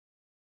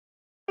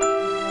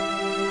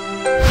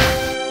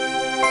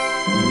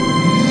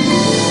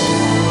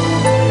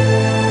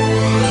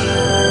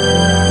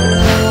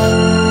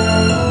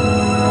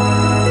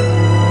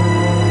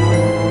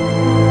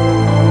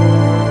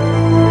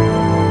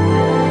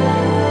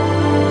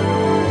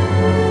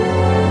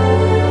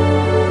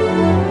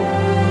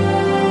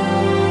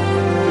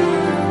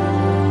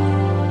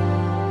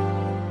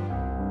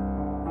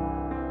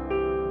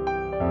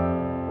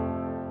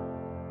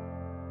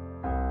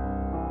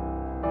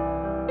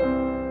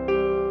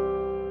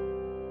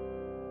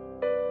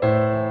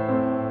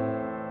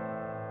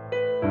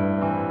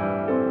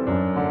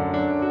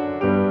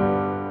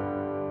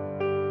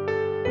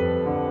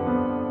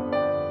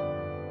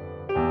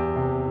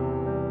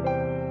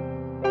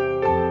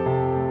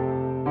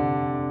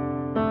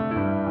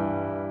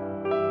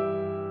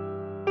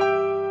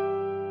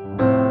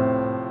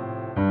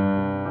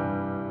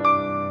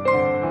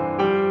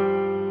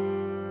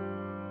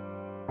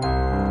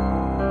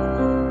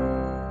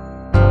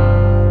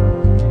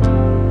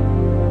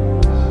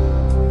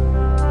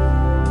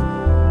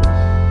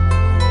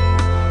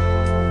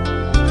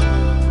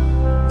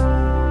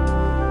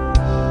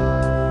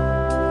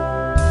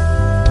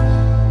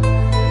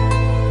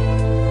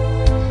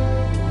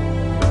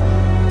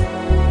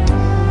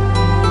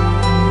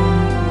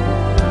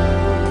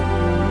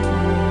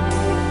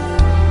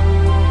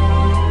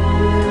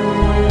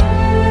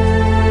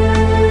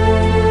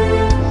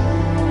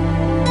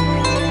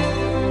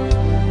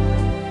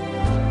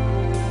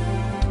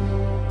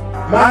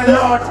My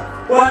Lord,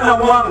 Bwana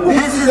wangu,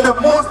 this is the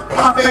most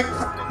perfect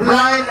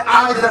blind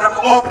eyes that have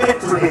opened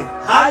today.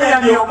 haya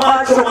ndiyo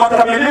macho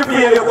makamilifu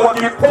yaliyokuwa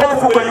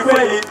kipofu kweli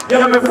kweli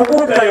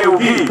yamefunguka leo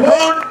hii.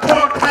 Born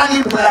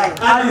totally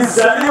blind.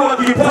 Alizaliwa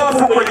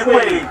kipofu kweli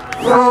kweli.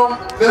 From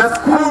the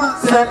school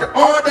St.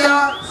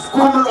 Order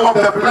School of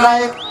the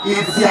Blind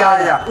in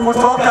Siaya.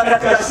 Kutoka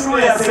katika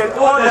shule ya St.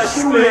 Order,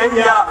 shule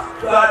ya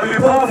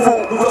vipofu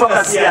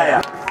kutoka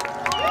Siaya.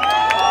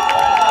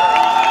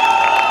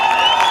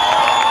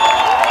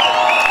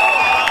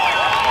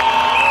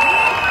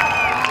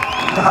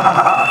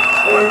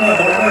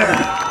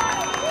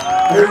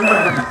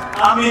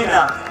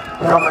 Amina.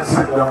 Come and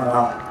sit down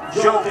now.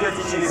 Njoo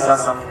keti chini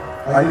sasa.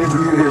 I need to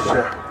give you a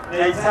share.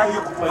 Nahitaji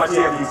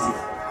kukupatia kiti.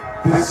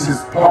 This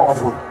is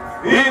powerful.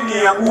 Hii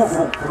ni ya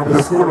nguvu From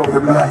the School of the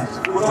Blind.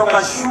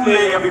 kutoka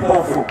shule ya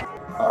vipofu.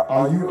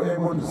 Are you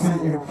able to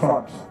see in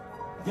front?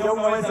 Je,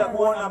 unaweza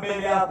kuona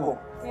mbele yako?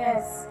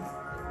 Yes.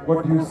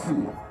 What do you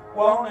see?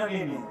 Waona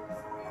nini?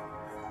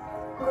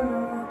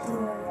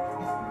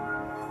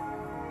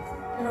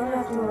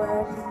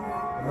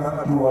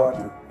 Nana to what?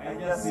 I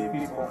just see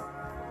people.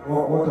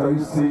 What are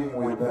you seeing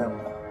with them?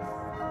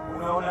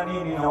 Unaona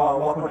nini na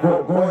wako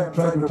Go and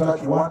try to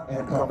touch one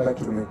and come back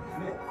to me.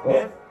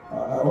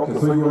 Okay,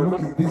 so you're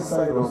looking this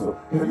side also.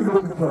 Can you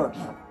look in front?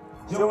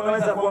 Je,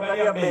 unaweza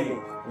kuangalia mbele?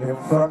 In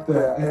front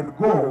there and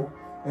go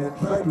and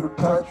try to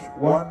touch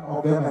one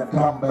of them and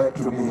come back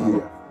to me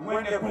here.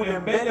 Mwende kule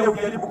mbele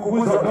ujaribu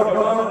kuguza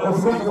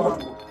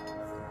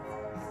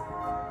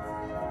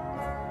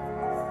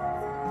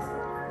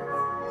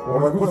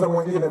Umeguza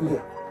mwingine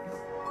pia.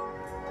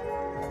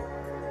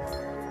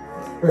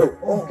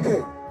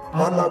 Okay.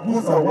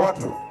 Anaguza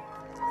watu.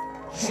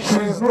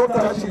 She is not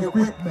touching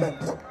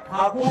equipment.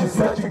 She's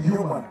touching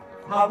human.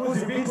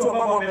 Haguzi vitu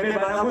ambavyo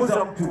wamebeba,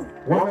 anaguza mtu.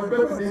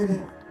 Wamebeba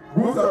nini?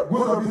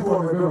 Guza vitu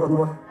wamebeba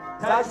tuone.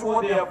 Touch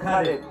what they have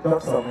carried.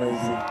 That's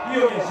amazing.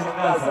 Hiyo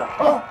inashangaza.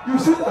 Oh, you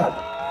see that?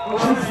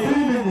 She's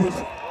feeling it.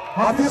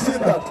 Have you seen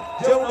that?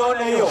 Je,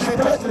 unaona hiyo? She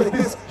touched like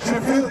this. She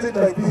feels it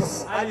like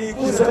this.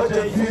 She touched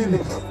and feel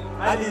it.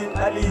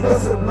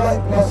 That's a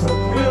blind person.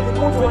 Huyo ni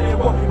mtu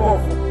aliyekuwa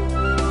kipofu.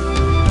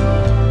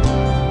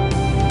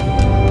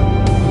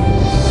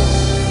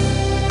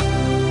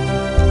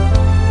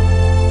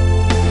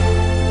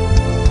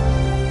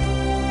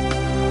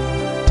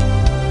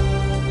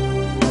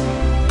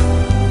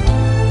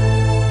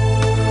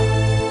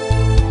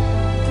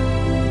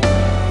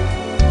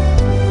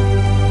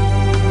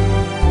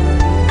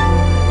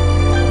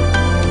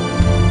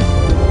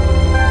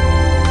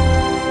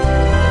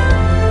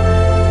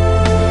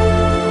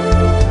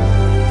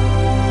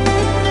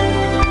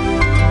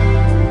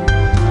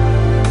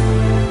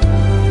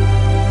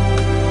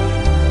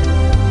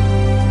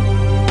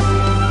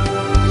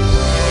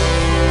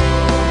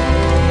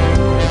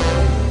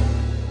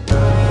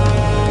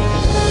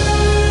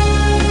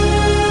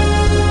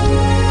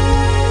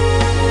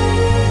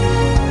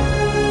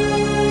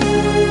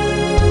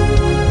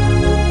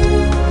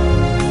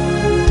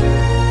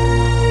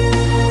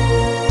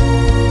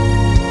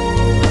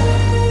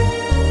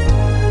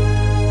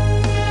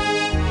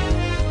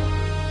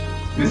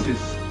 This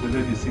is the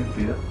lady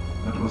Cynthia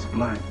that was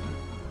blind,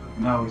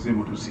 now is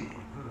able to see.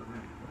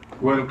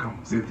 Welcome,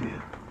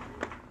 Cynthia.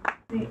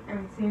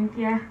 I'm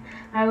Cynthia.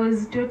 I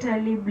was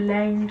totally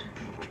blind.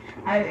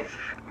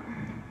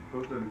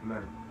 Totally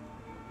blind.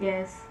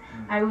 Yes,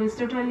 I was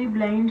totally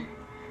blind,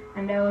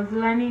 and I was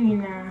learning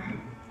in a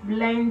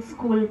blind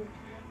school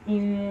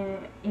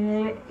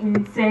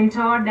in St.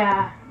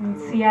 Order in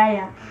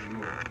Siaya,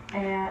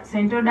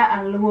 St. Order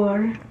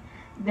Alwar.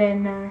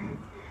 Then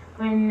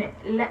when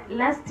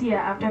last year,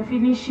 after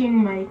finishing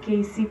my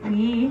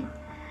KCPE,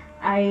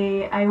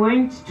 I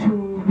went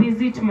to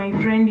visit my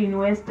friend in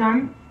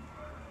Western.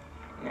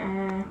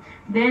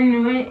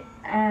 Then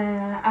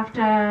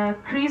after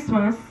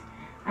Christmas,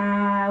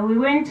 we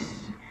went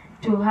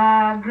to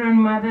her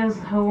grandmother's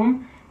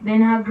home.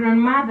 Then her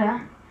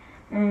grandmother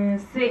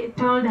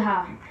told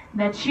her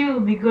that she will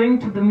be going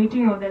to the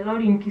meeting of the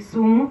Lord in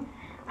KISUMU,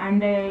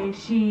 and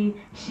she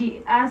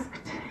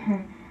asked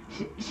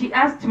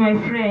my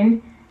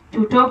friend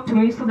to talk to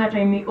me so that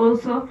I may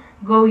also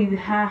go with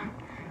her.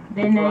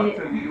 Then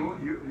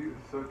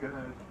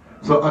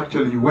So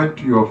actually you went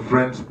to your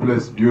friend's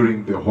place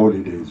during the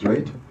holidays,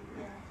 right?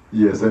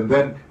 Yes, and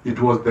then it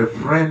was the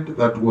friend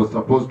that was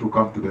supposed to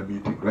come to the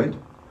meeting, right?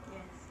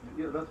 yes.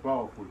 Yeah, that's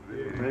powerful.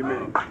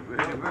 Amen.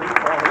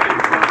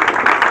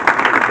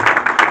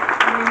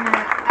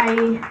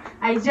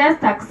 I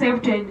just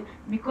accepted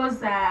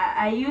because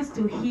I used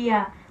to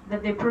hear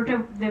that the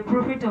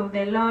prophet of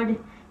the Lord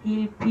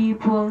heal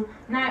people.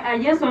 Now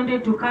I just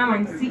wanted to come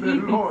and see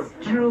if it's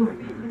true.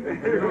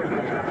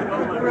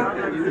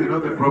 You know,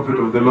 the prophet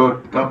of the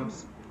Lord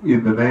comes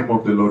in the name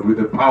of the Lord, with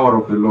the power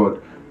of the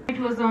Lord. It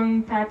was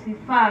on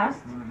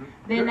 31st.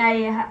 Then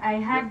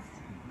I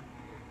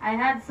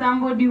had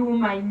somebody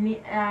whom I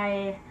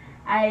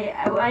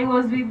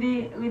was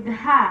with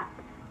her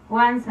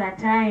once a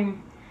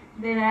time.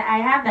 Then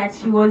I heard that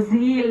she was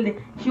healed.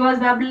 She was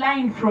a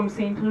blind from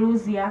St.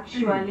 Lucie,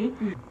 actually.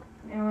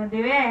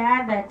 The way I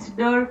heard that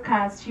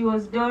Dorcas, she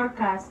was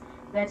Dorcas,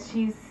 that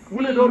she's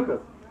Who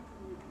Dorcas?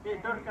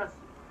 Dorcas.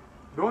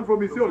 The one from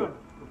Isiola?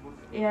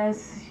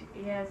 Yes,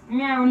 yes.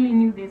 Me, I only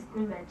knew the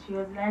school that she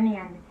was learning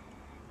and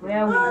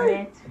where we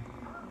met.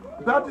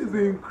 That is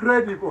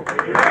incredible.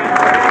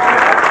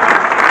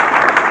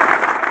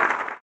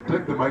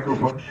 Take the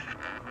microphone.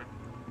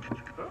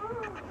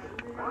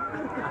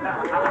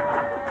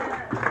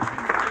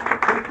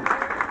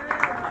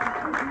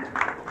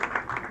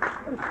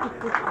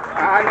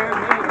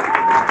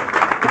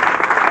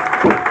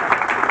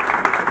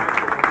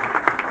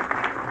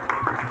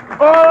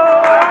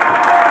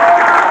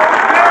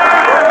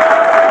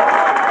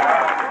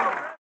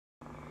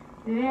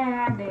 The way I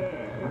heard the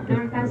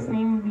Dorcas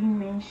name being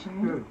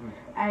mentioned,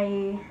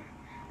 I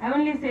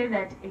only say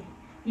that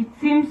it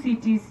seems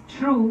it is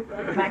true,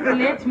 but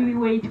let me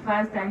wait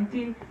first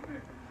until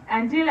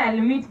I'll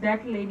meet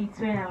that lady. It's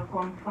when I'll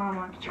confirm.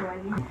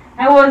 Actually,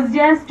 I was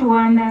just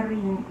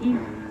wondering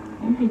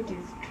if it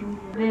is true.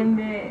 Then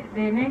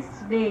the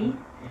next day,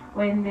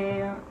 when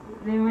the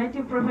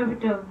mighty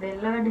prophet of the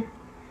Lord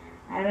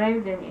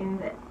arrived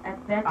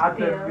at that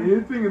field. At the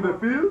meeting in the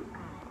field?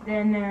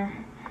 Then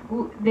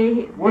what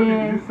did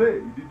you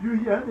say? Did you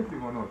hear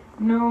anything or not?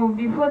 No,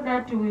 before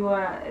that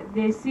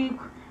the sick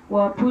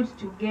were put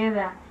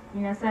together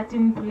in a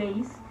certain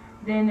place.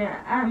 Then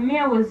me,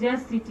 I was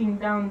just sitting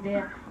down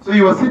there. So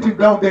you were sitting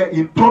down there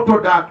in total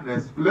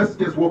darkness. Let's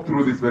just walk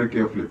through this very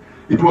carefully.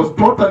 It was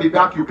totally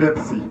dark, you can't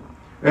see.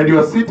 And you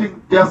were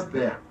sitting just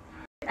there.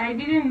 I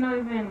didn't know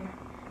even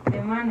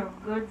the man of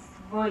God's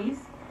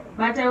voice,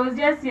 but I was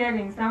just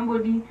hearing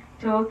somebody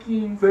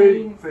talking,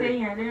 saying,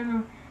 I don't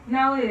know.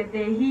 Now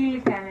the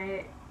heel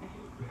can,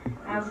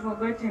 I've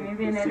forgotten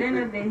even, I don't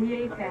know, the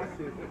heel can,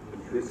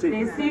 the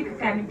sick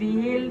can be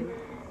healed.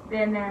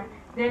 Then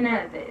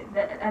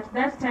at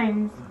that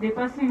time, the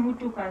person who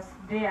took us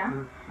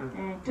there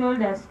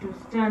told us to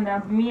stand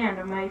up, me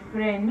and my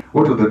friend.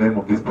 What was the name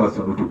of this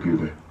person who took you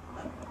there?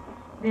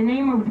 The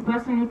name of the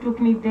person who took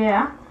me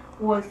there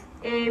was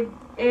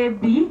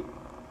A.B.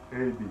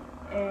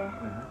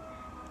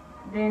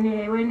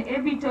 Then when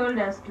Abby told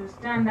us to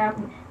stand up,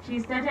 she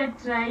started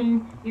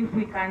trying if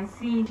we can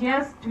see. She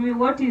asked me,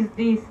 what is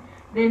this?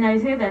 Then I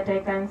said that I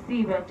can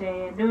see, but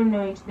I don't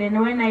know it. Then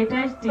when I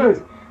touched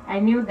it, I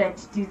knew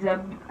that it is a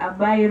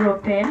biro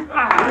pen.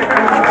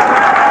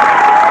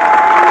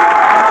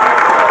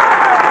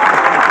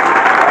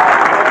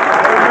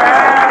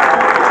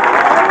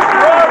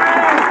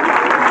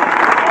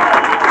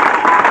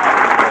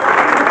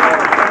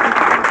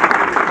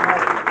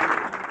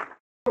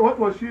 What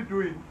was she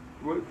doing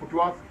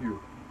to ask you?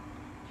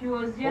 She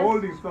was just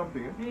holding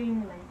something,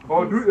 doing like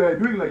or this.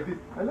 Doing like this.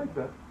 I like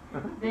that.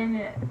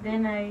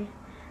 Then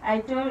I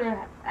told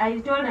her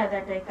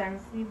that I can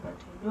see, but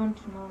I don't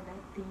know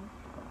that thing.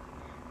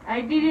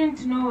 I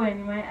didn't know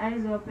when my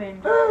eyes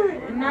opened.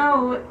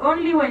 Now,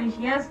 only when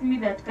she asked me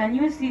that, can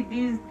you see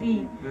this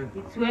thing?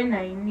 It's when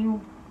I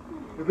knew.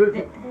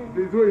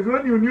 It's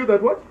when you knew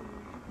that what?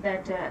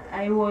 That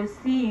I was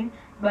seeing,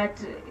 but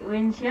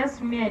when she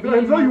asked me, I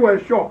didn't know. So you were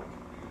shocked?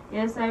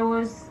 Yes, I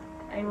was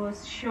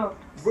shocked.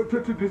 But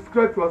to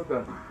describe to us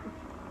that?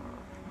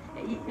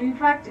 In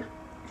fact,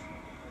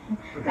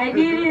 I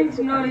didn't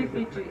know if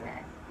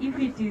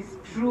it is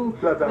true.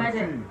 That I'm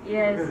seeing.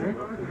 Yes,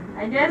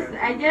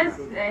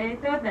 I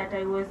thought that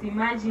I was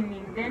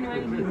imagining. Then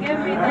when he gave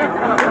me that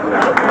touch,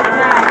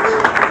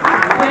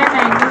 when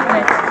I knew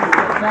that it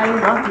was a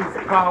Bible. That is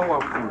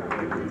powerful.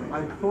 I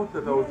thought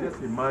that I was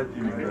just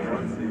imagining what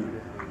I was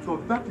seeing. So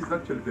that is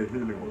actually the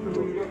healing of the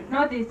Lord.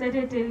 Now they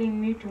started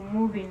telling me to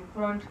move in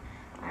front,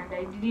 and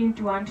I didn't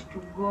want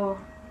to go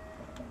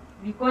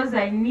because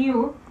I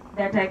knew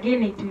that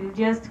again it will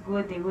just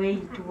go the way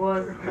it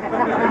was.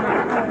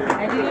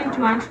 I didn't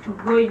want to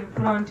go in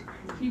front.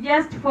 She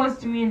just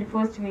forced me.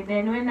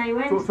 Then when I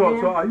went there...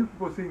 So are you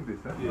people seeing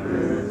this? Huh?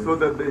 Yes. So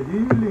that the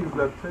healing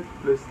that takes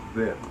place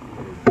there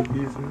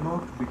is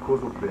not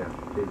because of their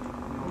faith.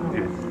 It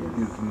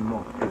is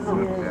not.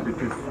 It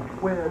is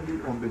squarely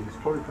on the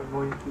historic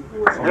anointing.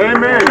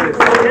 Amen.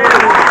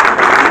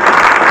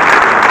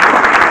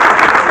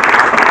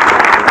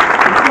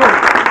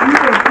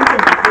 Even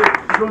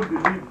don't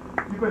believe,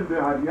 even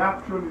their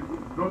reaction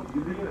is not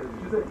believing.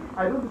 She said, I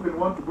don't even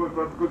want to go in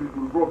front because it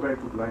will go back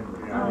to blindness.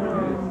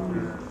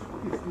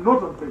 It's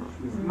not on faith.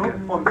 It's not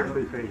on the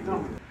faith.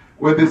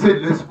 When they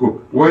said, let's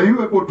go, were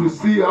you able to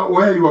see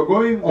where you were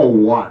going or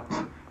what?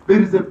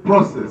 There is a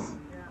process.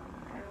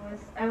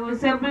 I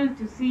was able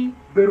to see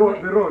the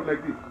road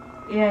like this.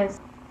 Yes.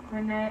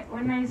 When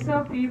I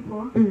saw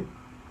people,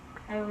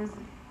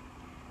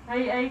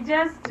 I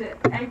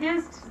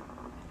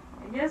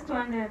just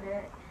wondered,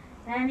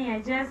 Danny, I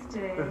just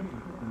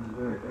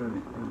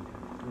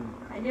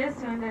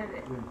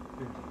wondered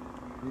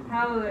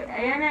how,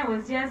 and I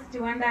was just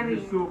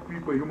wondering. You saw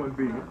people, human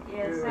beings.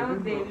 Yes, how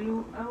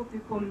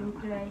people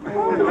look like.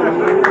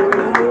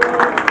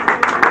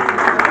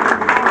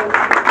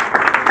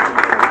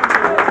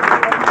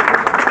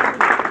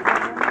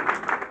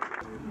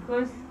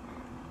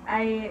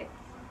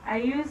 I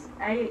used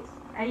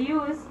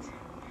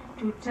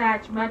to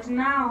touch, but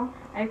now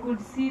I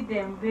could see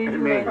them very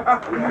well.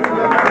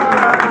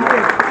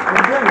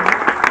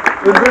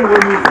 And then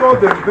when you saw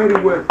them very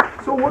well,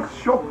 so what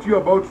shocked you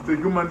about the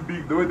human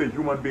being, the way the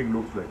human being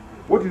looks like?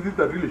 What is it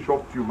that really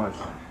shocked you much?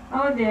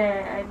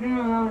 I don't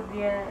know how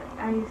their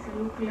eyes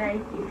look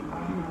like,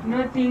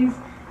 things,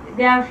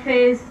 their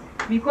face,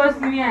 because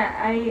me,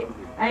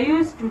 I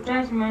used to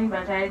touch mine,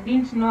 but I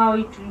didn't know how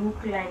it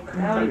looked like,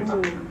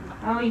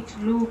 how it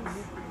looks,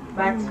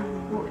 but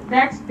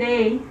that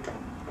day,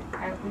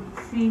 I could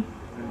see.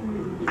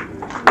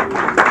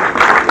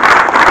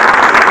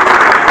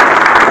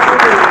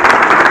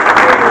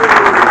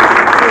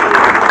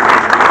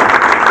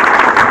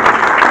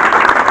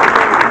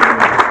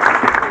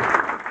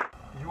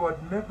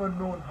 Never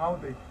known how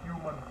the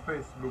human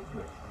face looks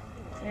like.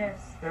 Yes.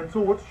 And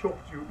so what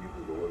shocked you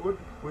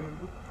when you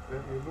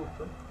looked?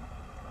 Huh?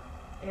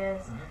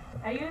 Yes.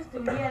 I used to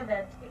hear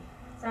that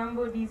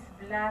somebody's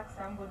black,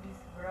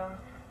 somebody's brown,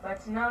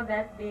 but now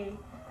that day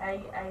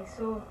I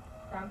saw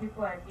some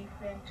people are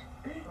different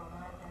from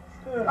others.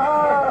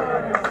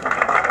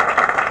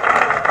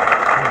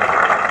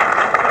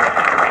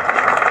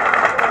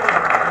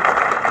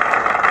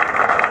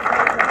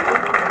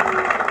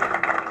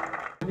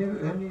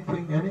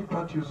 Any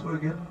part you saw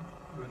again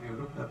when you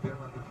looked at them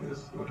on the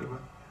face, whatever,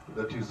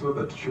 that you saw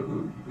that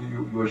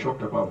you were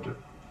shocked about it?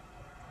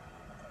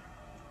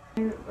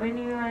 When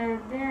you were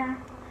there,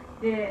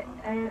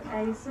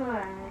 I saw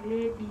a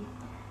lady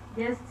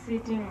just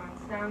sitting on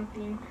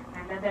something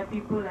and other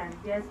people are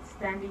just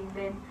standing.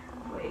 Then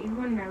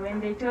even when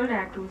they told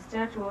her to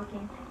start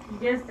walking, she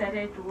just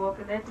started to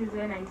walk. That is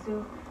when I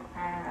saw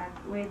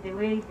the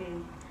way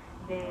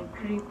the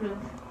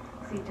cripples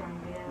sit on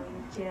their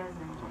wheelchairs.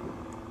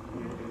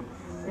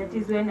 That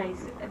is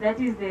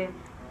the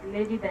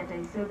lady that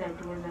I saw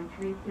that was a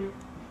cripple.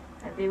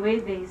 The way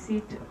they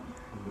sit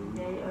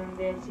on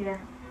their chair.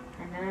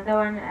 And another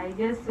one, I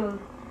just saw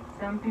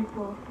some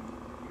people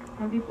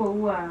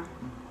who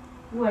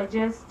are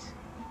just,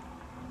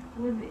 I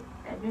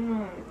don't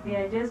know, they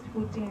are just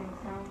putting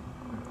some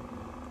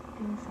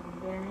things on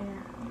their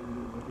hair.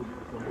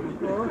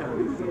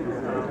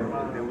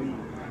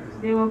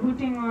 They were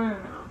putting on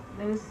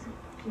those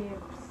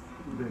capes.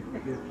 The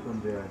capes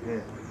on their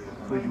hair.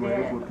 So you were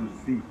able to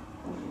see?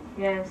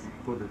 Yes.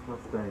 For the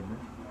first time,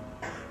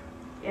 eh?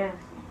 Yes.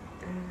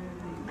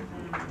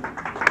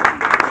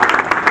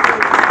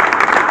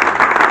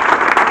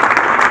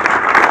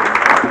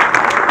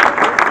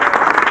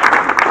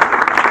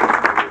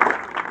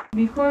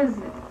 Because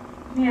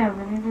me, I've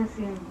never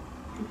seen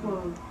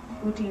people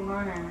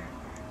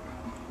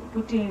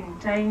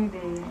tying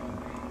the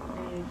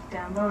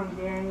kitamba on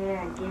their hair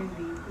again.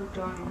 They put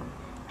on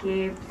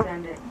capes,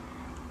 and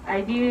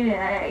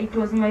it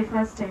was my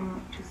first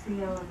time to see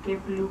how a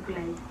cape look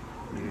like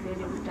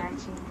instead of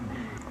touching.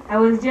 I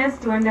was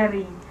just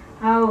wondering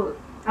how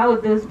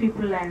those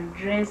people are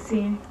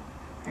dressing,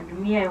 and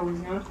me, I was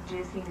not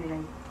dressing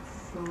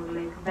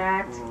like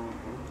that.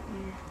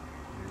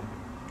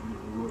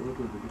 What was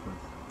the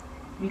difference?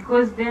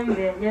 Because them,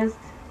 they're just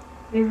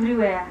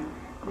everywhere.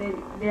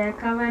 They are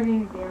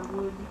covering their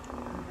body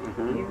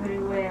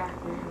everywhere.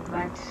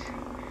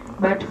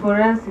 But for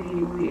us,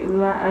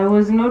 I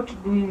was not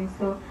doing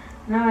so.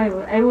 Now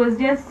I was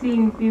just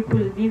seeing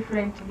people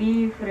different.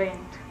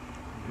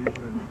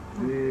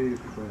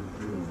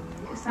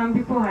 Some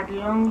people had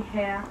long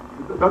hair.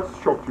 That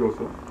shocked you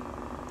also?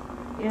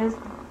 Yes.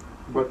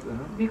 But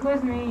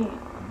because me,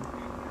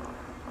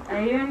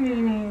 I only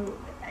knew.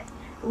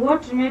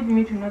 What made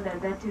me to know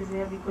that is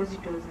there because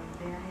it was on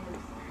their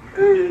heads.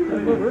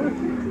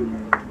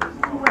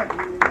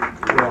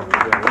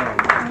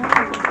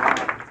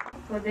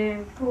 For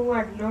the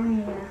forward long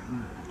hair,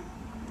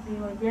 they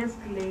were just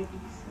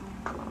ladies.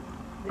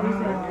 Those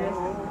were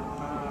dressed.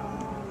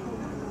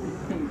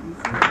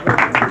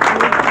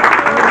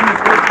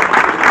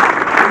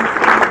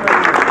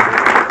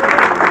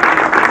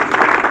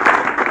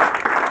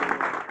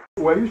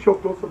 Were you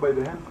shocked also by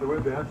the hands, the way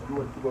the hands do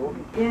when people are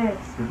walking? Yes,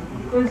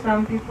 because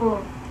some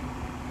people,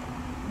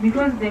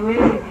 because the way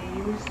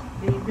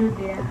they do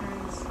their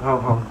hands.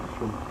 How?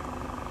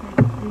 Like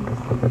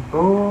this.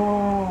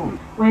 Oh!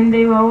 When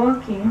they were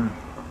walking,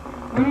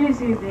 only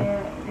see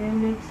their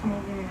legs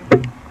moving.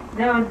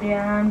 Now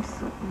their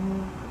hands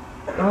move.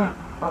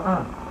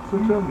 So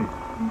tell me,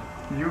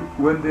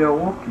 when they are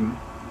walking,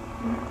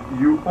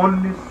 you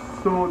only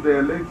saw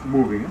their legs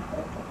moving?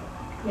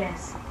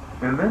 Yes.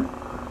 And then?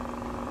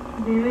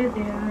 The way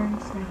their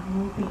hands are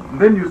moving.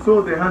 Then you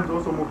saw their hands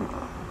also moving.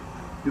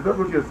 Is that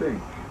what you're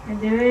saying?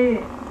 And the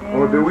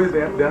way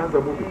their hands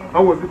are moving.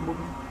 How was it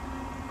moving?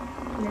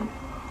 Like,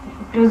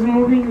 it was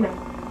moving like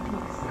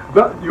this.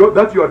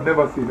 That you had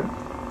never seen, eh?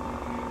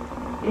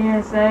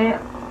 Yes, I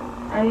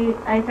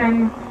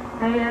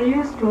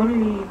used to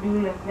only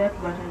do like that,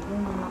 but I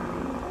don't know how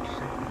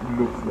it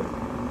looks like.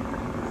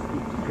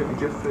 Can you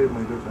just say,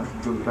 my daughter,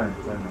 don't time.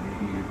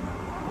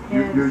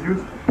 Yes.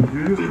 You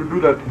used to do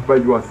that by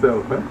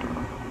yourself, eh?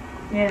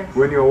 Yes.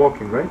 When you're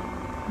walking, right?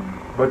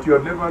 But you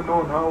have never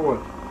known how what?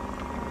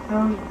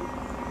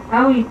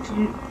 How it,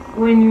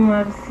 when you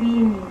are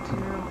seeing it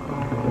now.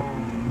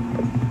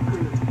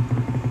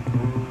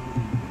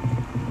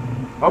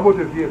 How about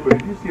a vehicle?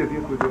 Did you see a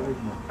vehicle with your eyes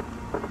now?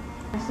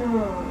 I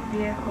saw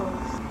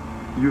vehicles.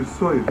 You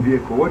saw a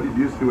vehicle. What did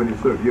you see when you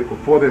saw a vehicle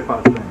for the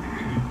first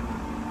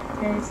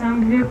time?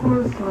 Some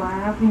vehicles were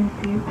having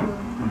people.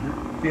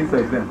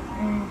 Inside them?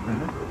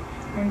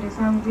 And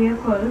some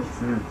vehicles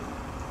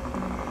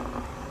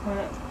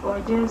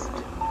were just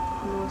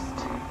closed.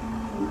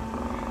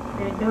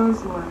 The doors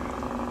were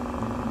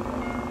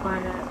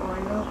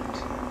locked.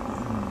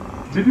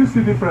 Did you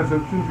see difference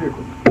between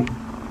vehicles?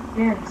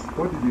 Yes.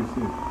 What did you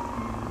see?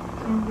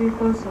 Some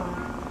vehicles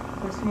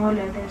were small,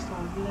 others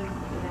were big,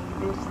 like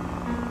this.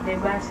 The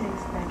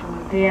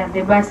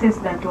buses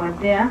that were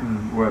there,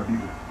 Were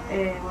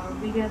bigger. Were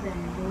bigger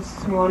than those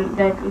small,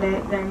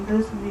 than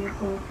those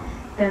vehicles,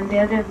 than the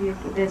other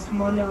vehicle, the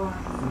smaller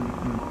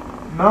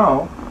ones.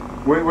 Now,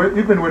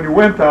 even when you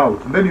went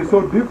out, and then you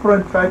saw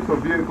different types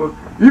of vehicles,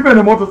 even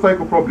a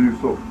motorcycle probably you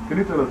saw. Can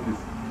you tell us this?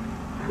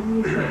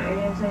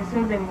 Yes, I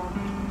saw the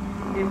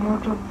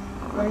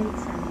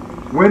motorbikes.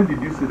 When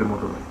did you see the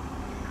motorbike?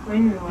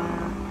 When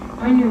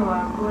you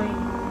were going.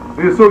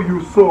 So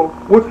you saw,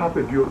 what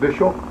happened? The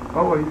shock?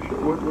 How are you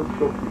shocked? What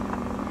shocked you?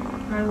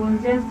 I was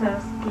just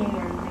asking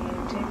and they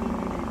were telling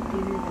me that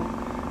this is a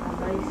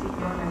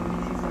bicycle and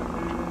this is a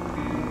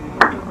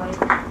motorbike.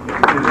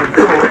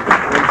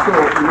 And so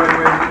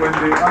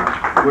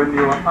when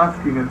you were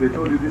asking and they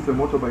told you this is a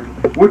motorbike,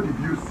 what did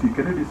you see?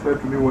 Can you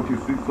describe to me what you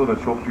saw that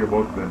shocked you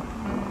about them?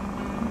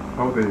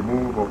 How they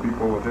move or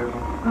people, whatever?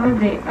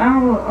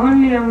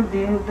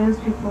 Those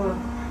people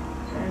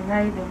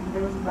ride on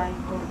those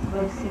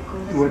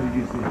bicycles. What did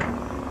you see?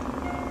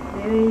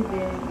 The way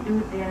they do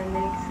their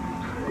legs.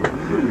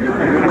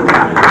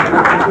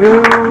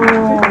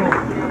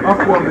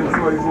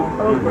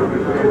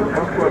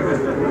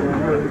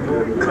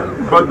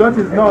 But that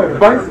is now a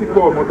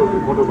bicycle or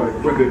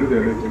motorbike when they do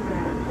their legs.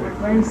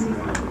 Bicycle.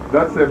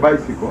 That's a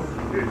bicycle.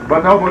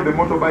 But how about the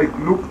motorbike?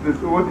 Look,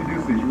 what did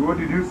you see? What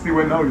did you see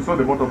when now you saw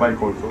the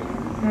motorbike also?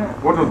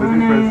 What was the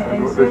difference? I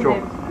saw the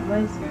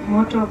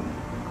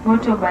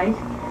motorbike.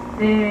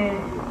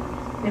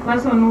 The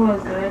person who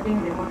was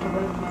riding the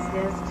motorbike is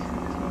just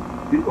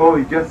sitting. Oh,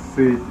 he just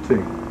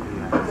sitting.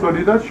 So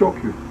did that shock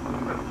you?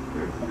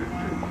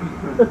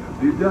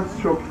 Did that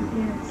shock you?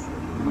 Yes.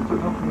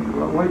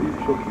 Why did it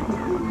shock you?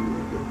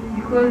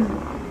 Because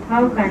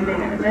how can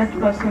that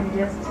person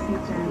just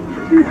sit and...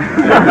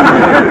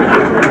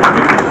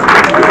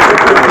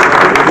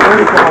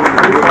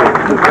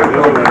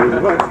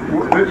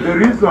 The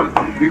reason...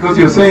 Because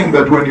you're saying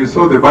that when you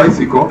saw the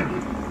bicycle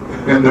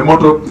and the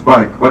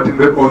motorbike, but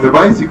on the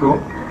bicycle,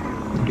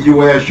 you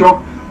were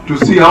shocked to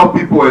see how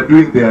people were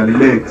doing their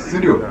legs.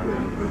 Sidio?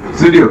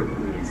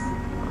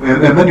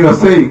 And then you are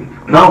saying,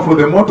 now for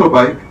the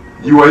motorbike,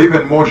 you were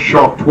even more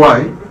shocked.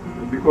 Why?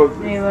 Because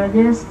they were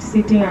just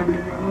sitting and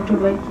the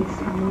motorbike is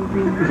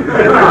moving.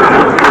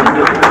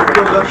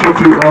 That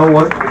shocked you how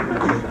what?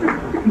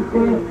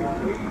 Because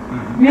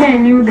I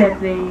knew that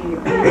they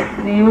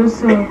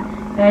also,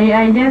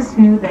 I just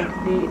knew that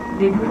they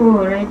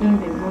before riding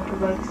the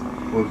motorbikes,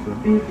 also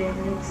do their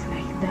legs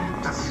like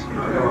that.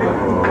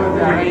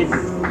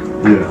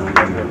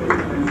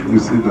 Yeah. You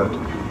see that?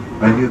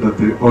 I knew that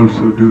they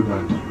also do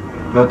that.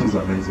 That is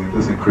amazing.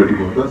 That's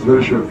incredible. That's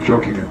very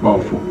shocking and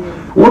powerful.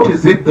 What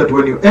is it that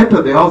when you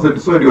enter the house and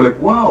saw it, you're like,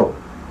 wow,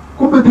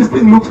 kumbe this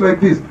thing looks like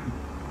this?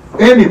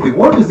 Anything.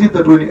 What is it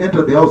that when you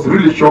enter the house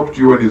really shocked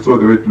you when you saw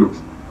the way it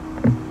looks?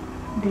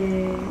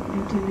 The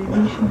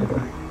television.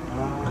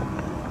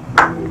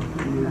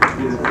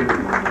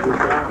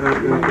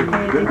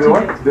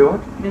 The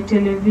what? The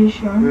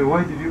television.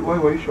 Why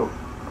were you shocked?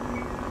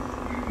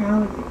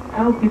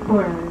 How people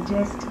are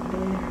just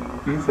there.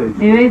 Inside.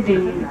 The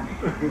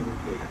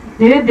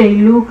way they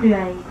look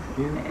like,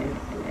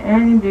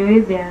 and the way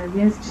they are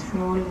just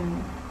small.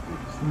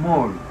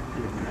 Small.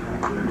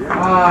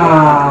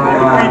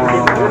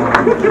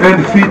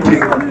 And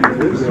fitting.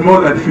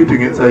 Small and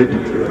fitting inside.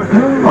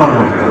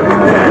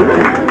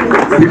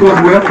 Because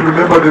we have to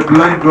remember the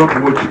blind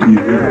don't watch TV.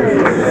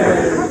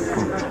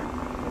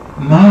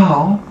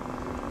 Now,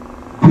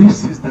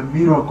 this is the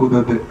miracle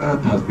that the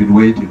earth has been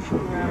waiting for.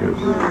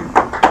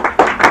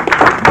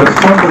 That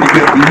somebody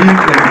can believe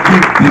and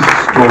keep this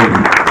story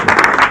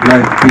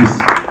like this.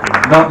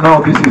 Now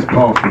this is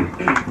powerful.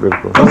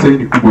 That's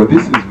saying Kuba,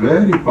 this is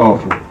very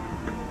powerful.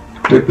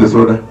 Take the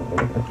soda.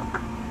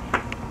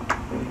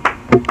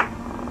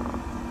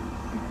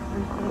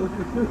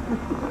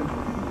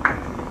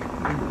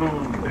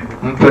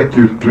 Thank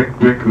you. Drink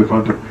the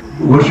Fanta.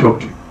 What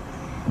shocked you?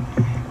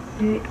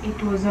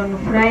 It was on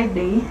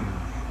Friday,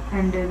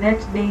 and that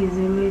day is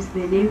always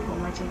the day for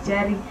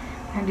Machachari.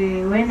 And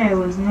when I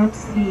was not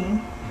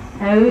seeing,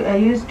 I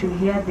used to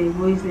hear the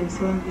voices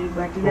only,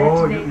 but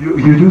that day...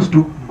 You used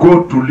to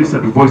go to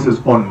listen to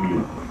voices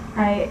only?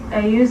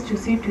 I used to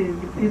sit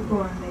with the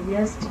people and I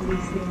just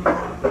listen.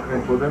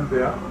 And for them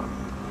they are?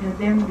 For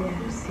them they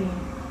are seeing.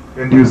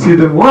 And you see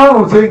them,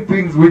 wow, saying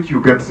things which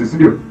you can see.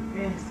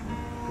 Yes.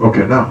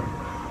 Okay, now,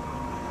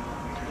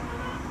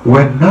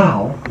 when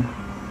now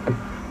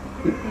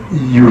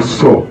you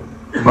saw,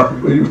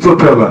 so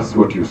tell us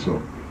what you saw.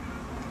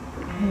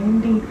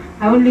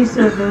 I only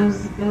saw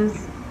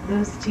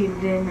those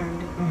children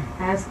and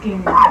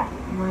asking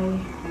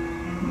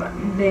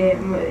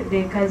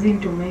the cousin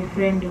to my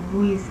friend,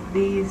 who is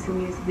this,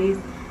 who is this.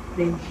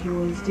 Then she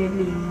was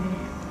telling me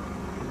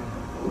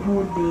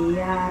who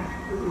they are.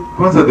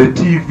 Kwanza, the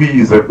TV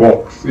is a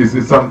box,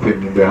 is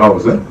something in the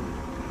house, eh?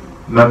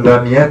 Na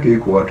ndani yake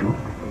iko watu.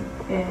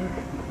 Yes.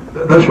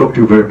 That shocked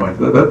you very much.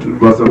 That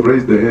was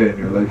raised the hair in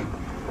your life.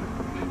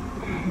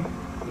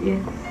 Yes.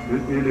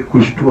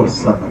 Ilikushtua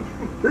sana.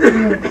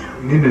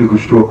 Nini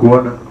ilikushtua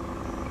kuona?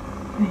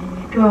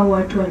 Toa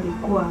watu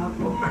walikuwa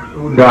hapo.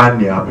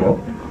 Ndani hapo.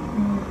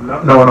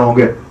 Na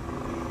wanaongea.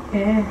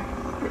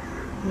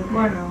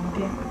 Walikuwa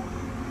wanaongea.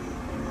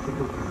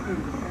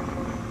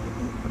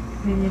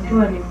 Venye tu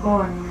walikuwa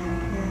wanaongea.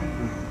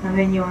 Na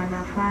venye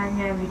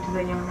wanafanya, vitu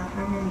venye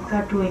wanafanya ni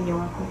katu wenye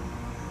wako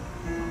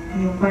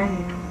nyumbani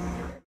tu.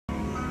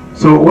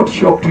 So what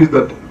shocked you is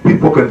that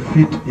people can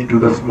fit into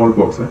the small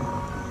box, eh?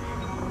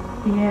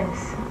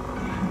 Yes.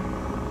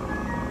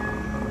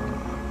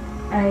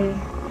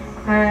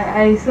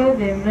 I saw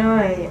them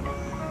now.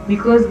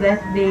 Because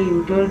that day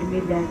you told me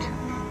that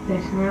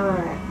now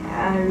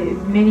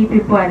many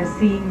people are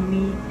seeing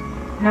me.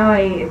 Now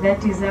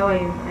that is how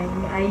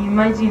I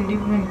imagined,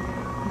 even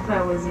if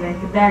I was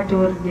like that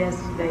or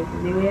just like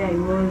the way I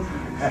was.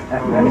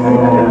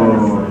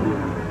 Oh,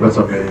 that's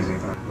amazing.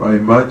 I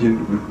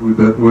imagine with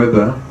that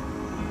weather.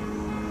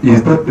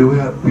 Is that the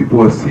way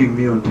people are seeing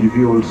me on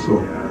TV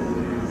also?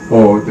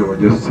 Or they were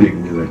just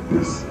seeing me like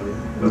this?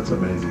 That's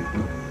amazing.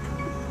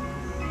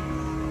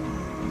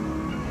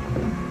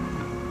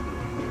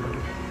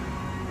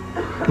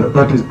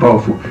 That is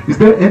powerful. Is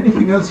there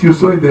anything else you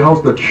saw in the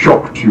house that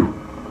shocked you?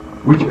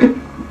 Which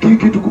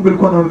kitu kumbe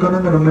ilikuwa inaonekana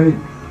namna hii?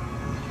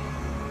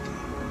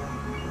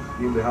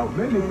 In the house,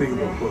 many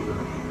things of course.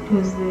 It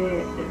was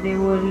the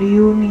whole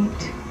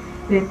unit,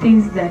 the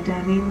things that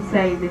are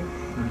inside.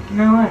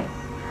 Now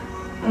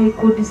I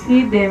could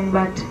see them,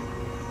 but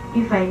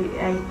if I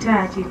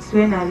touch, it's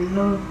when I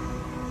know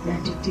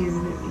that it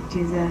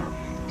is a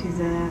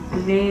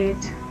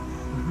plate.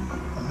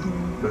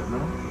 But no?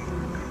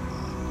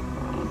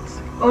 It's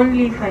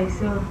only if I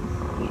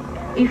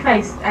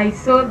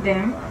saw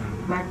them,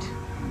 but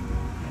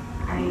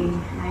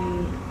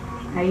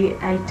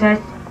I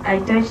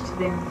touched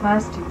them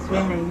first. It's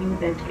when I knew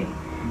that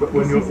But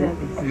when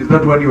is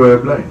that when you were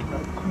blind?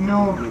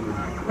 No,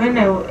 when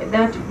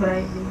that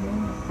Friday.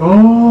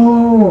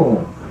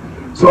 Oh,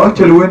 so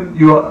actually when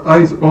your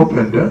eyes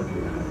opened,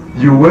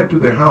 you went to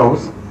the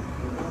house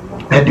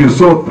and you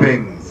saw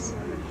things.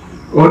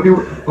 Only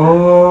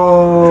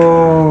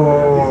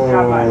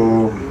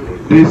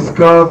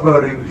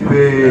discovering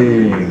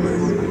things.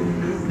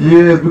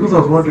 Yes, because I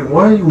was wondering,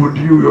 why would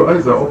your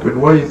eyes are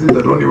open, why is it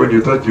that only when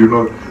you touch you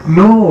know?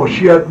 No,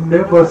 she had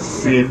never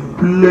seen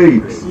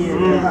plates.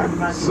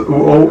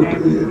 So,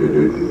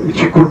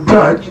 she could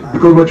touch,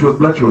 because when she was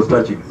blind she was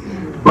touching.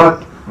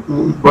 But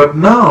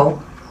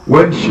now,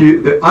 when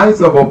the eyes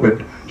have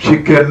opened,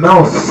 she can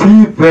now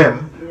see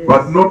them,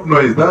 but not know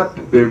is that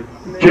the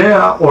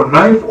chair or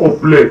knife or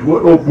plate,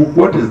 or book,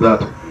 what is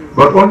that?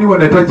 But only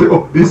when I touch it,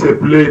 oh, this is a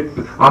plate.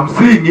 I'm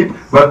seeing it,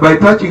 but by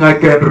touching I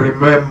can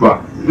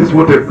remember. This is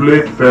what a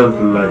plate felt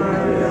like.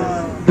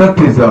 That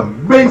is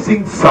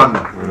amazing, son.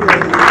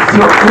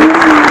 So,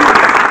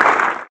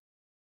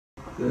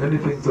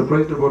 anything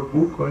surprised about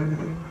book or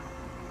anything?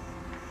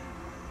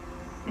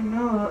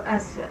 No,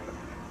 as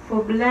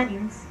for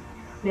blinds,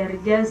 they are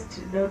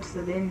just dots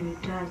then you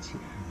touch.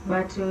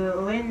 But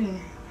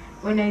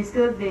when I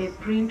saw the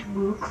print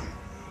books,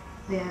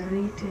 they are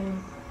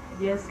written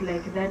just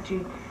like that.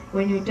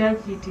 When you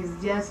touch it, is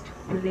just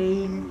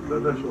plain.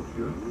 That shocked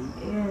you?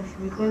 Yes,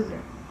 because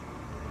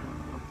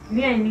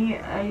me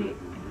I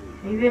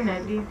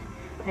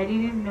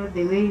didn't know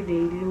the way they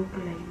look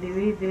like, the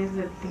way those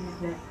are things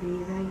that they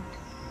write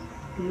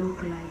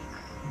look like.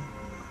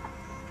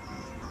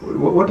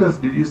 What else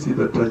did you see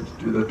that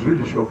touched you, that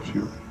really shocked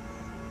you?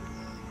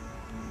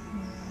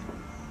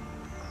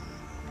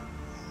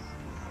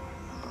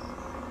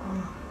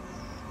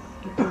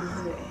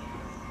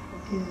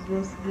 It is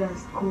those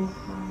gas cook.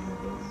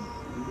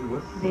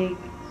 What?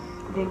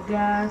 The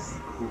gas,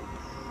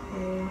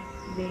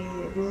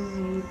 those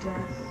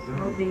heaters,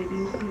 how they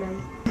look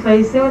like. If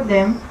I saw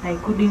them, I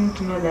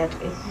couldn't know that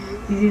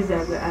this is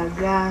a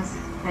gas.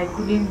 I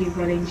couldn't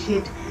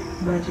differentiate.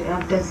 But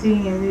after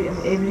seeing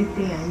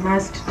everything, I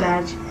must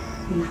touch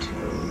it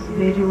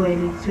very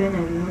well. It's when I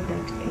know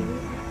that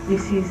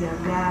this is a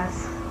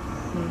gas.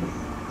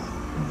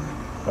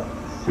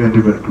 And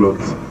even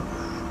clothes.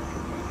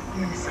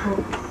 Yes,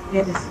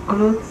 yes,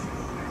 clothes.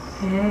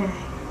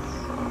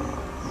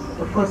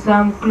 For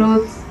some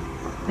clothes,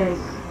 like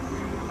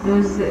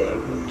those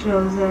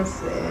trousers,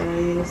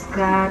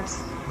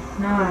 skirts.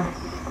 Now,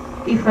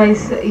 if I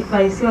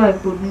saw, I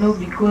could know,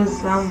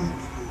 because some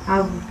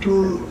have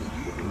two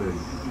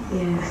slaves.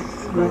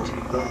 Yes, but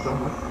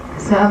Someone?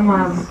 some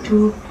have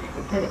two.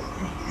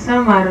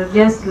 Some are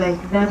just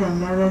like that,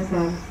 and others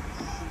are.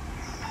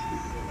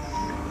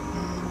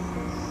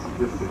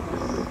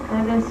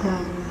 Others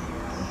are.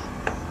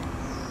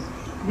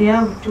 They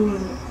have two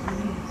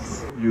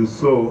legs. You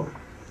saw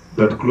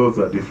that clothes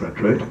are different,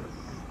 right?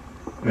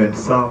 And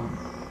some,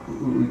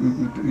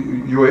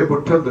 you were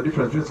able to tell the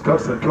difference between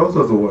skirts and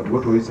trousers, or what?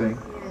 What were you saying?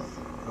 Yes.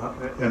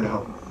 And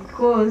how?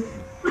 Because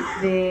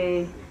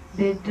the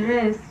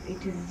dress,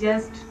 it is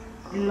just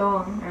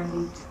long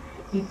and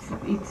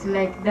it's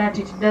like that.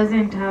 It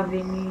doesn't have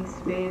any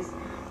space.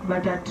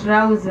 But a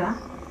trouser,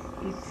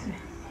 it's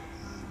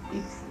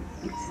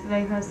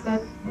like a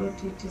skirt,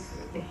 but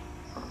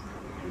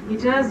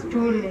it has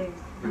two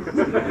legs.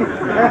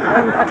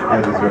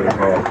 That is very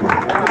powerful.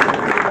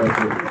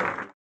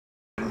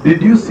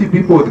 Did you see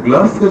people with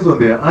glasses on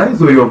their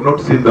eyes, or you have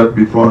not seen that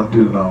before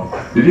until now?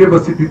 Did you ever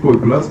see people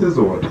with glasses,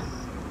 or what?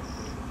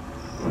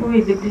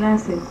 With the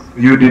glasses?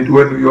 You did,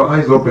 when your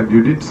eyes opened,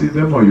 you didn't see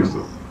them, or you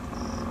saw?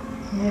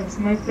 Yes,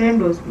 my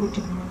friend was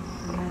putting on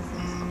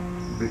glasses.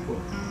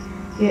 Before?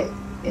 Yeah,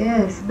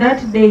 yes,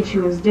 that day she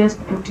was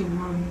just putting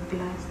on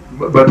glasses.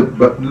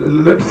 But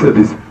let's say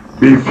this.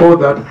 Before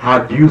that,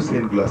 had you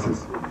seen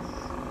glasses?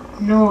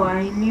 No,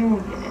 I knew.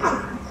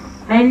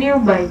 I knew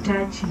by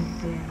touching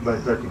them. By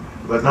touching.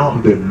 But now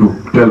they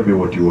look. Tell me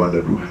what you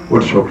wondered.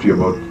 What shocked you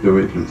about the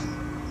way it looks?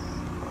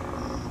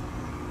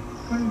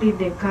 Only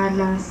the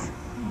colors.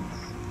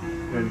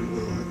 And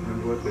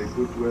what they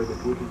put, where they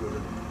put it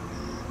already.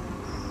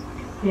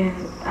 Yeah,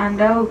 and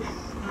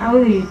how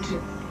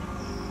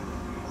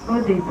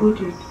they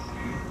put it.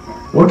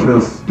 What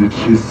else did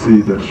she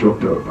see that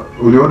shocked her?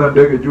 Uliona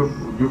ndege juu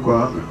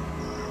kwa anga?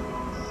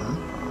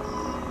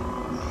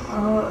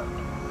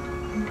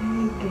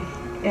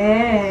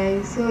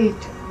 I saw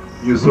it.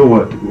 You saw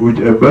what? Which,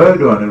 a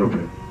bird or an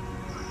aeroplane?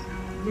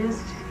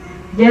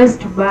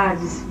 Just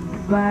birds,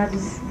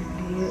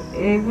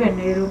 even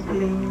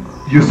aeroplanes.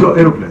 You saw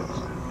aeroplanes?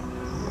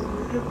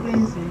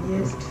 Aeroplanes I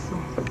just saw.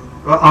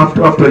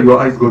 After your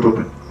eyes got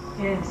open?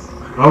 Yes.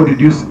 How did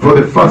you see, for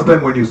the first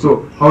time when you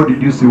saw, how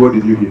did you see, what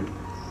did you hear?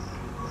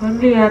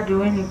 Only heard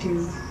when it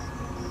is.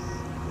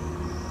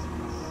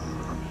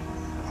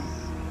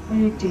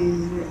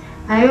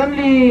 I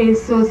only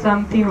saw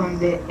something on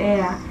the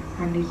air,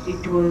 and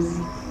it was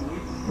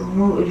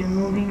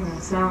removing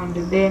a sound.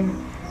 Then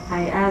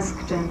I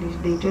asked, and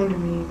they told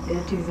me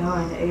that is how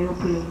an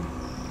airplane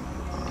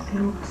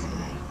looks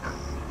like.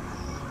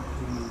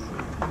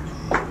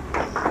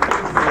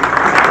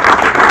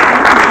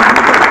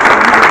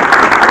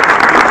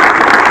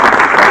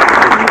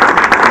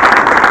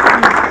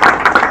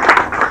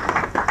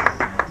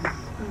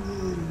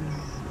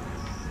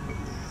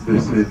 They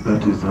said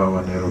that is how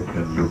an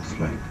aeroplane looks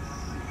like.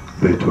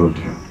 They told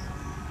you.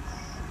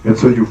 And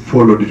so you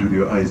followed it with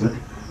your eyes, eh?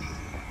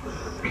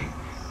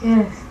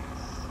 Yes.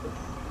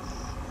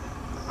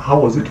 How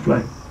was it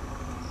flying?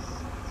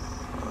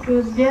 It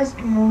was just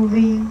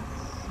moving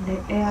in the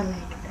air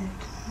like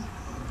that.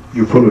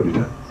 You followed it,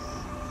 huh?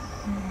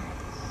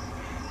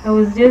 I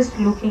was just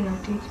looking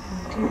at it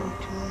until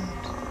it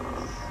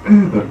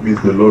went. That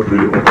means the Lord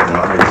really opened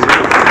our eyes. You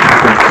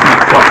can see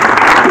far.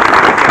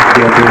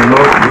 Yeah, the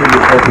Lord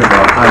really opened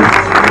our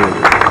eyes.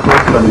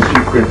 Totally, she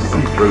can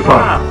see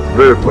far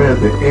where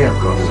the air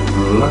goes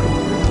flying.